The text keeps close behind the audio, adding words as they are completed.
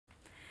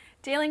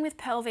Dealing with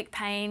pelvic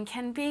pain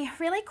can be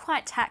really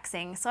quite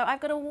taxing, so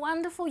I've got a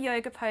wonderful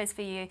yoga pose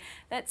for you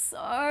that's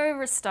so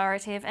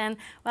restorative and,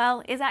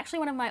 well, is actually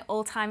one of my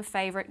all-time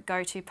favourite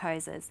go-to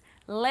poses.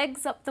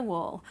 Legs up the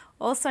wall,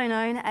 also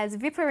known as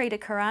Viparita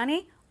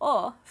Karani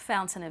or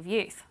Fountain of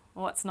Youth.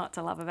 What's not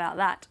to love about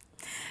that?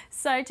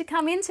 So to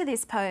come into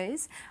this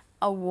pose,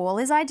 a wall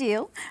is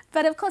ideal,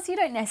 but of course you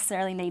don't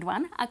necessarily need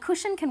one. A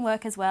cushion can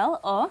work as well,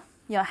 or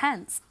your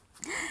hands.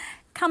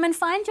 Come and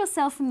find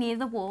yourself near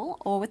the wall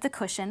or with the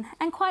cushion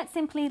and quite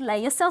simply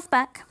lay yourself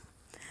back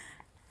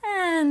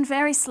and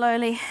very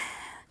slowly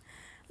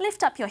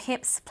lift up your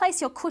hips.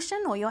 Place your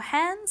cushion or your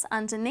hands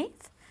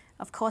underneath.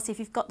 Of course, if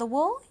you've got the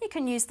wall, you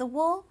can use the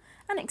wall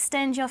and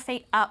extend your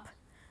feet up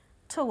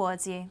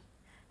towards you.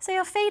 So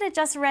your feet are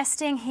just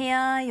resting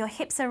here, your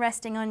hips are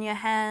resting on your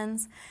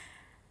hands,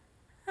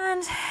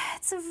 and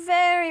it's a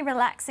very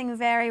relaxing,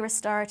 very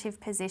restorative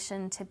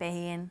position to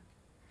be in.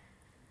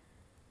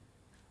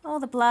 All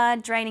the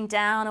blood draining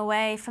down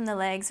away from the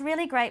legs.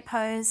 Really great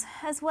pose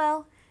as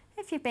well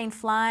if you've been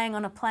flying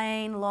on a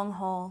plane long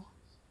haul.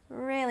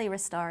 Really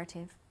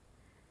restorative.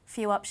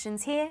 Few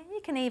options here.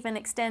 You can even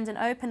extend and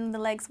open the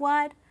legs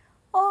wide,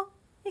 or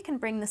you can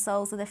bring the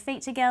soles of the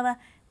feet together,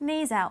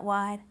 knees out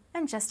wide,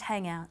 and just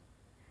hang out.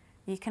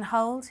 You can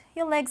hold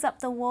your legs up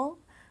the wall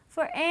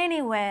for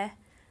anywhere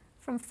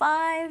from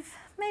 5,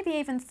 maybe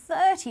even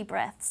 30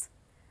 breaths,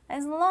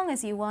 as long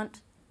as you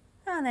want,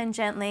 and then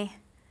gently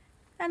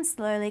and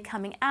slowly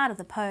coming out of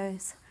the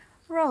pose,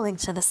 rolling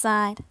to the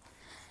side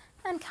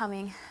and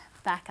coming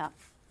back up.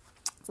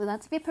 So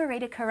that's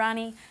Viparita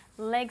Karani,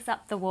 legs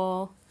up the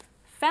wall,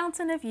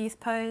 Fountain of Youth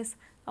pose,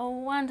 a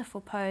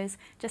wonderful pose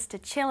just to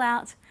chill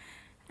out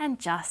and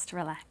just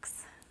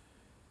relax.